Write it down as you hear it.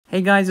Hey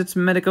guys, it's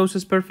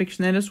Medicosis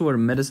Perfectionalis, where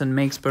medicine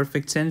makes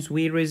perfect sense.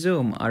 We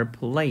resume our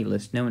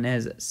playlist known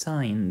as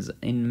Signs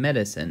in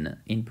Medicine.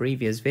 In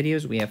previous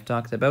videos, we have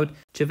talked about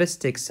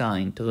Chavistic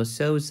sign,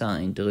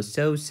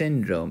 Trousseau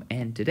syndrome,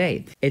 and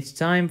today it's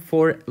time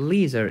for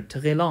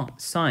Leser-Trélat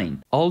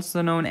sign,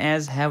 also known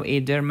as how a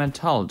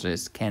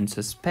dermatologist can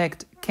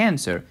suspect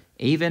cancer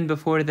even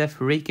before the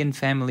freaking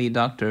family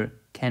doctor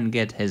can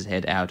get his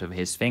head out of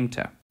his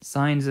sphincter.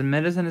 Signs in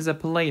Medicine is a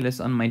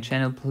playlist on my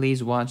channel.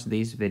 Please watch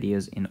these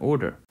videos in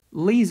order.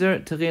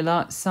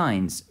 Leser-Trélat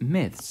signs,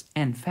 myths,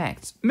 and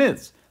facts.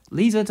 Myths.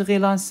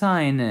 Leser-Trélat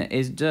sign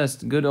is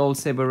just good old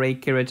seborrheic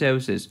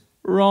keratosis.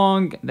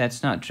 Wrong.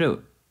 That's not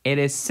true. It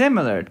is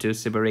similar to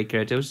seborrheic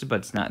keratosis,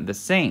 but it's not the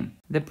same.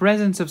 The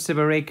presence of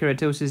seborrheic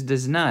keratosis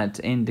does not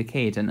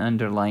indicate an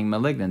underlying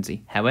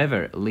malignancy.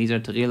 However,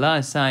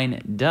 Leser-Trélat sign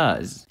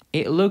does.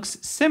 It looks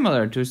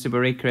similar to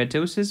seborrheic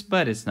keratosis,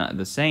 but it's not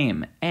the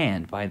same.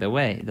 And by the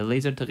way, the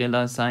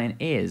Leser-Trélat sign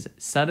is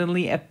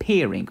suddenly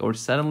appearing or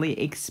suddenly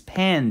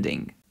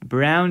expanding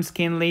brown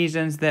skin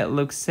lesions that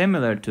look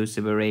similar to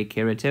seborrheic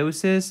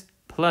keratosis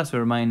plus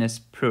or minus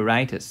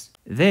pruritus.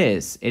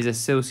 This is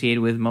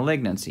associated with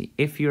malignancy.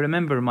 If you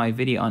remember my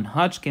video on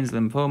Hodgkin's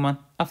lymphoma,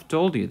 I've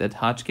told you that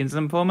Hodgkin's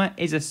lymphoma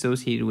is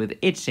associated with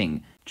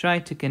itching. Try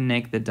to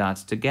connect the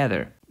dots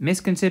together.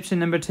 Misconception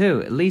number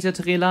 2.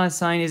 Leser-Trélat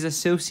sign is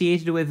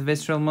associated with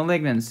visceral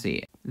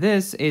malignancy.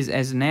 This is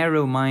as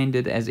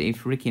narrow-minded as a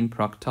freaking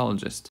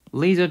proctologist.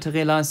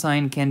 Leser-Trélat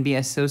sign can be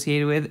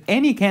associated with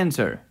any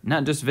cancer,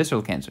 not just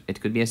visceral cancer.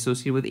 It could be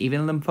associated with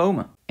even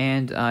lymphoma.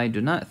 And I do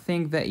not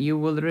think that you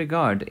will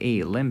regard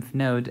a lymph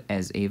node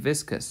as a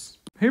viscous.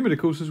 Hey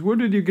Medicosis, where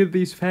did you get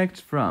these facts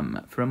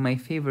from? From my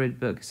favorite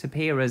book,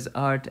 Sapira's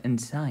Art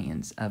and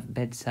Science of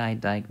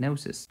Bedside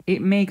Diagnosis.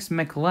 It makes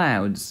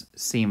McLeod's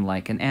seem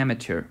like an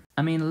amateur.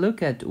 I mean,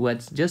 look at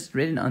what's just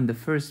written on the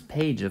first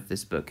page of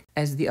this book.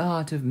 As the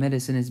art of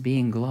medicine is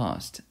being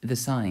lost, the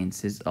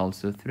science is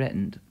also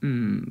threatened.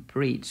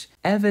 Preach.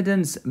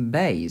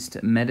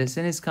 Evidence-based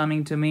medicine is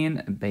coming to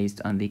mean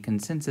based on the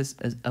consensus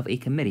of a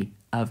committee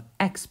of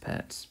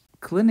experts.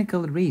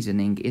 Clinical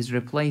reasoning is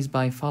replaced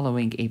by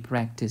following a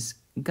practice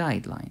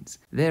guidelines.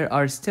 There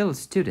are still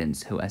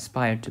students who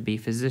aspire to be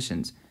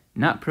physicians,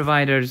 not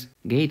providers,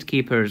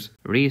 gatekeepers,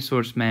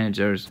 resource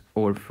managers,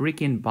 or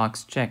freaking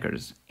box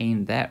checkers.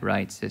 Ain't that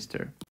right,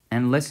 sister?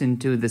 And listen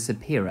to the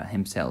Sapira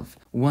himself.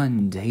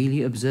 One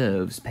daily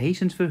observes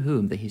patients for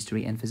whom the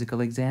history and physical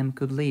exam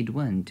could lead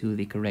one to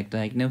the correct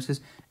diagnosis.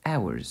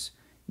 Hours,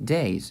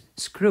 days,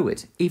 screw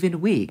it,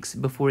 even weeks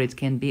before it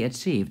can be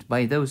achieved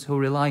by those who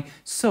rely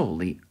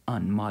solely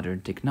on modern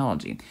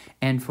technology.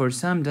 And for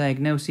some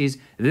diagnoses,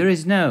 there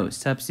is no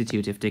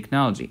substitutive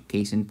technology.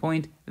 Case in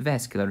point,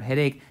 vascular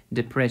headache,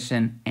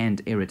 depression,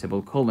 and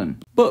irritable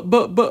colon. But,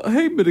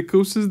 hey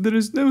Medicosis, there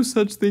is no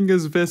such thing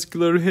as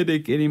vascular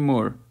headache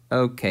anymore.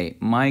 Okay,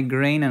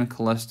 migraine and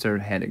cluster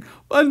headache.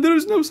 And there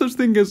is no such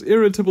thing as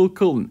irritable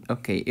colon.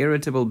 Okay,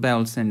 irritable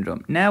bowel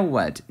syndrome. Now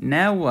what?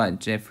 Now what,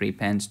 Jeffrey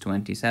Pence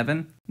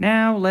 27?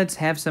 Now let's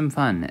have some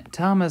fun.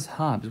 Thomas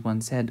Hobbes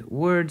once said,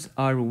 words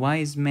are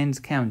wise men's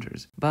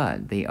counters,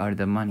 but they are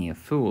the money of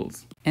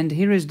fools. And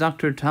here is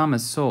Dr.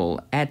 Thomas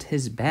Sowell at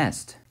his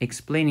best,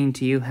 explaining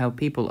to you how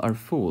people are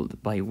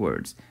fooled by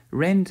words.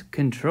 Rent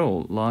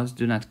control laws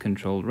do not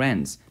control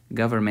rents.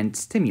 Government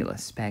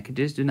stimulus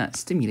packages do not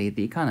stimulate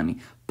the economy.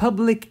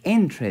 Public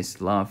interest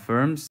law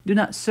firms do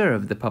not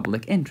serve the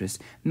public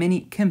interest.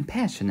 Many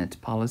compassionate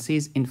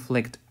policies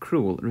inflict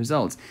cruel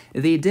results.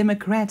 The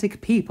Democratic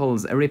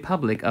People's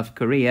Republic of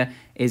Korea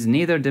is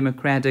neither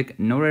democratic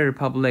nor a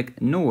republic,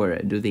 nor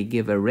do they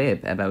give a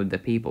rip about the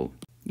people.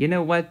 You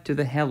know what? To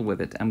the hell with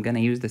it. I'm gonna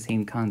use the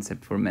same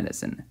concept for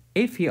medicine.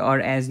 If you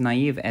are as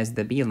naive as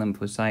the B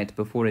lymphocyte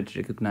before it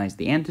recognized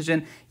the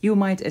antigen, you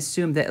might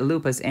assume that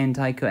lupus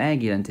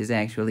anticoagulant is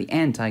actually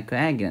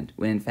anticoagulant,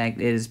 when in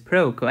fact it is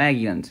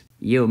procoagulant.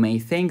 You may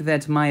think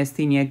that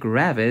myasthenia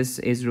gravis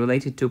is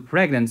related to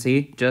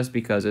pregnancy just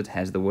because it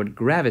has the word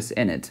gravis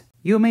in it.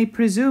 You may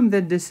presume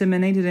that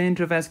disseminated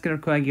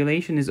intravascular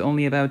coagulation is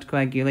only about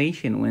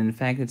coagulation, when in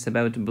fact it's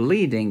about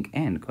bleeding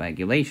and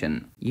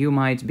coagulation. You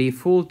might be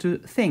fooled to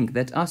think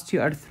that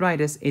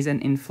osteoarthritis is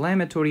an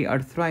inflammatory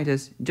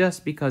arthritis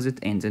just because it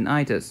ends in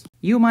itis.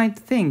 You might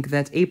think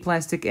that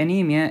aplastic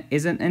anemia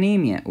is an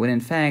anemia, when in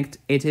fact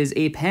it is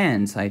a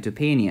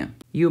pancytopenia.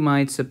 You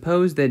might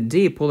suppose that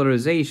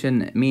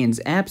depolarization means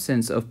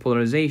absence of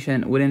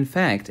polarization, when in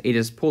fact it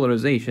is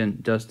polarization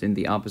just in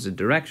the opposite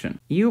direction.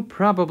 You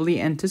probably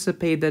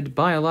anticipate that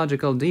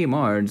biological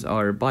DMARDs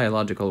are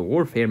biological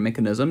warfare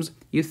mechanisms.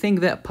 You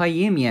think that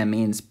pyemia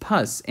means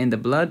pus in the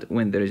blood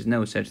when there is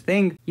no such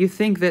thing. You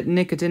think that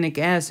nicotinic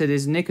acid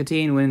is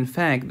nicotine when in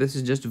fact this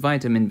is just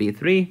vitamin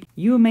B3.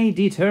 You may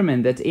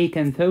determine that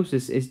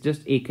acanthosis is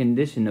just a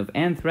condition of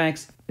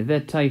anthrax.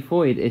 that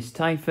typhoid is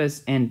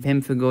typhus and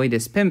pemphigoid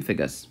is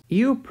pemphigus.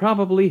 You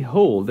probably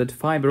hold that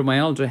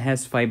fibromyalgia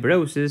has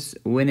fibrosis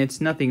when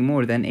it's nothing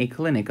more than a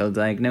clinical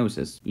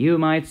diagnosis. You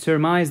might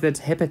surmise that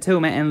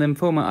hepatoma and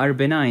lymphoma are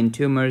benign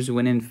tumors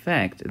when in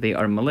fact they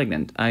are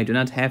malignant. I do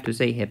not have to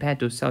say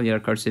hepatocellular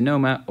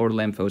carcinoma or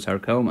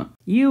lymphosarcoma.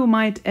 You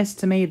might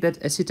estimate that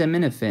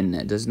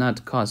acetaminophen does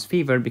not cause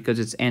fever because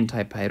it's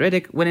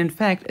antipyretic when in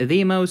fact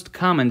the most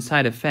common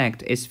side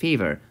effect is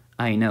fever.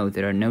 I know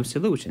there are no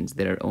solutions,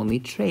 there are only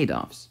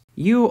trade-offs.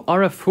 You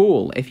are a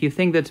fool if you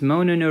think that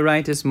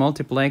mononeuritis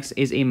multiplex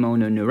is a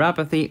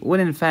mononeuropathy when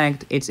in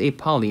fact it's a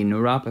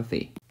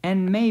polyneuropathy.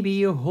 And maybe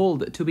you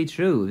hold to be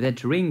true that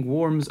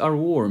ringworms are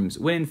worms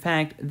when in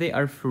fact they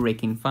are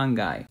freaking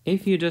fungi.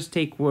 If you just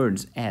take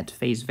words at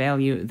face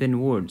value,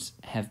 then words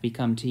have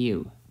become to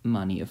you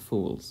money of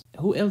fools.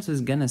 Who else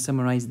is gonna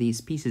summarize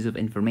these pieces of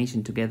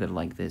information together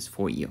like this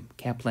for you?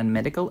 Kaplan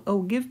Medical?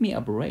 Oh, give me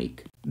a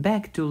break.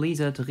 Back to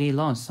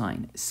Leser-Trélat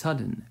sign.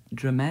 Sudden,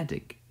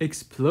 dramatic,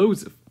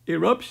 explosive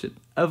eruption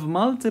of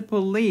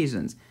multiple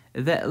lesions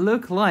that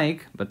look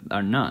like, but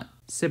are not,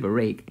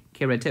 seborrheic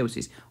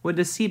keratosis. What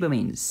does seba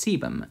mean?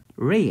 Sebum.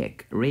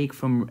 Rheic. Rheic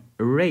from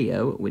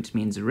rheo, which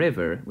means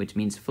river, which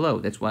means flow.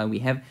 That's why we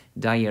have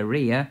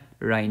diarrhea,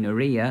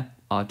 rhinorrhea,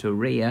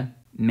 autorrhea,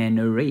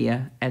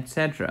 menorrhea,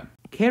 etc.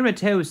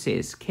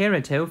 Keratosis,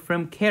 kerato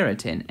from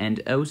keratin,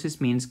 and osis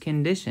means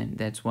condition.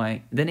 That's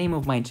why the name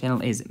of my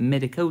channel is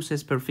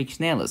Medicosis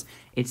Perfectionalis.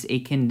 It's a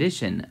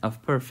condition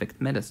of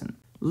perfect medicine.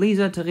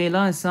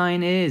 Leser-Trélat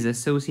sign is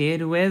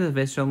associated with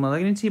visceral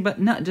malignancy, but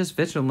not just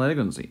visceral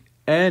malignancy.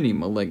 Any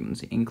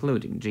malignancy,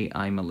 including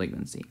GI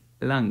malignancy,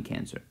 lung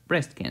cancer,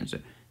 breast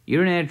cancer,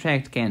 urinary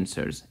tract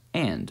cancers,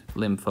 and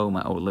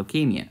lymphoma or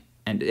leukemia,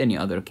 and any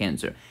other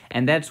cancer.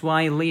 And that's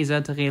why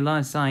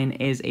Leser-Trélat sign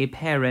is a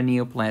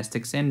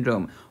paraneoplastic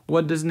syndrome.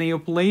 What does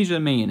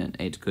neoplasia mean?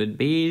 It could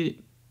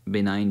be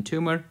benign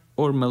tumor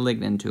or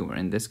malignant tumor.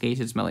 In this case,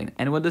 it's malignant.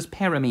 And what does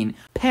para mean?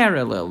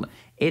 Parallel.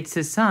 It's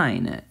a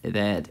sign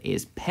that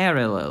is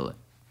parallel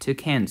to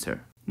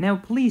cancer. Now,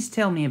 please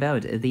tell me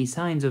about the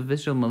signs of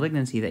visceral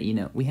malignancy that you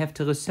know. We have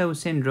Trousseau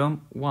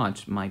syndrome,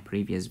 watch my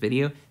previous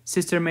video,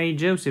 Sister Mary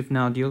Joseph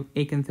nodule,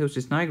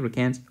 acanthosis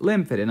nigricans,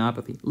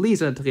 lymphadenopathy,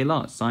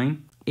 Leser-Trélat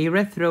sign,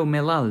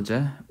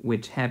 erythromelalgia,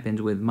 which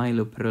happens with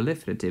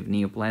myeloproliferative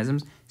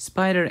neoplasms,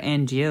 spider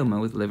angioma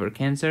with liver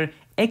cancer,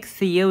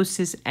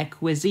 ichthyosis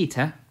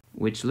acquisita,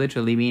 which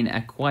literally means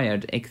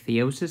acquired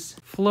ichthyosis,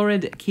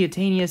 florid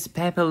cutaneous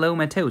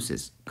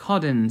papillomatosis,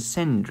 Codden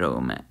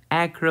syndrome,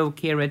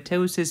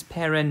 acrokeratosis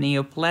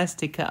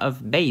paraneoplastica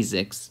of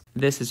Basics.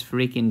 This is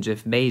freaking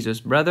Jeff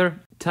Bezos, brother.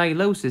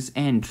 Tylosis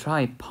and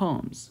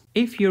tripoms.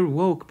 If your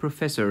woke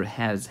professor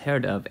has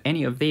heard of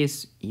any of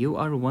this, you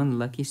are one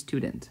lucky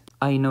student.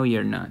 I know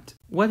you're not.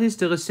 What is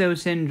Trousseau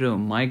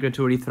syndrome?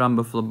 Migratory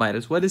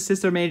thrombophlebitis. What is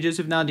Sister Mary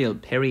Joseph nodule?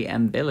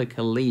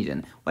 Periumbilical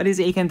lesion. What is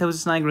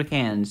acanthosis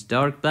nigricans?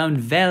 Dark brown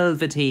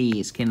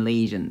velvety skin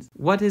lesions.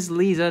 What is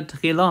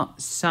Leser-Trélat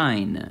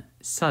sign?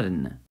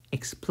 Sudden,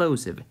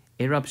 explosive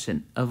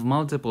eruption of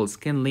multiple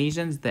skin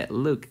lesions that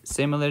look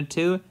similar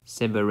to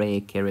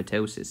seborrheic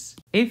keratosis.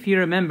 If you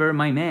remember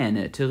my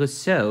man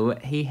Trousseau,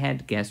 he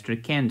had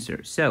gastric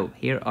cancer. So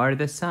here are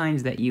the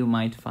signs that you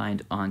might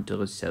find on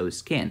Trousseau's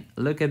skin.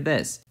 Look at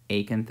this.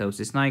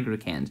 Acanthosis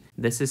nigricans.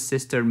 This is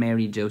Sister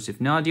Mary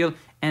Joseph nodule,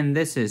 and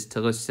this is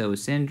Trousseau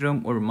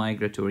syndrome or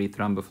migratory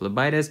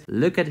thrombophlebitis.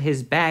 Look at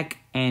his back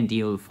and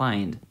you'll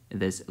find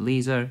this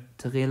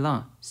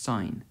Leser-Trélat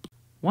sign.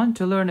 Want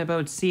to learn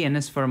about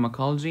CNS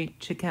pharmacology?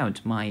 Check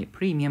out my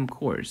premium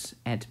course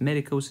at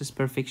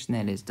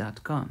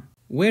medicosisperfectionalis.com,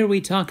 where we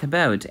talk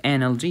about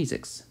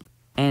analgesics,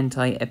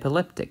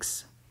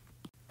 anti-epileptics,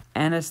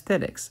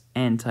 anesthetics,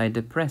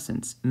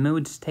 antidepressants,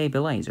 mood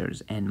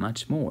stabilizers, and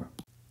much more.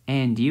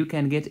 And you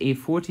can get a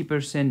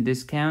 40%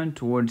 discount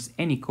towards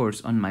any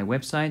course on my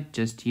website.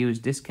 Just use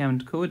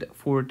discount code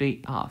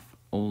 40 off.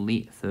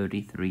 Only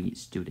 33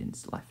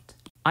 students left.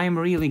 I am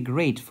really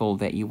grateful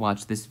that you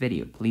watched this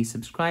video. Please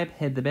subscribe,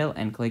 hit the bell,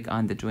 and click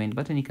on the join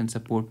button. You can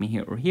support me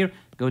here or here.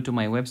 Go to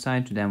my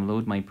website to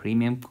download my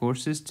premium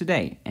courses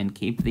today and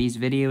keep these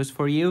videos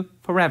for you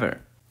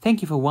forever.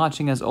 Thank you for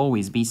watching. As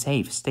always, be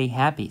safe, stay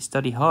happy,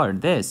 study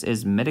hard. This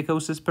is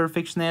Medicosis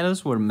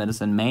Perfectionalis, where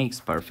medicine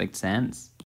makes perfect sense.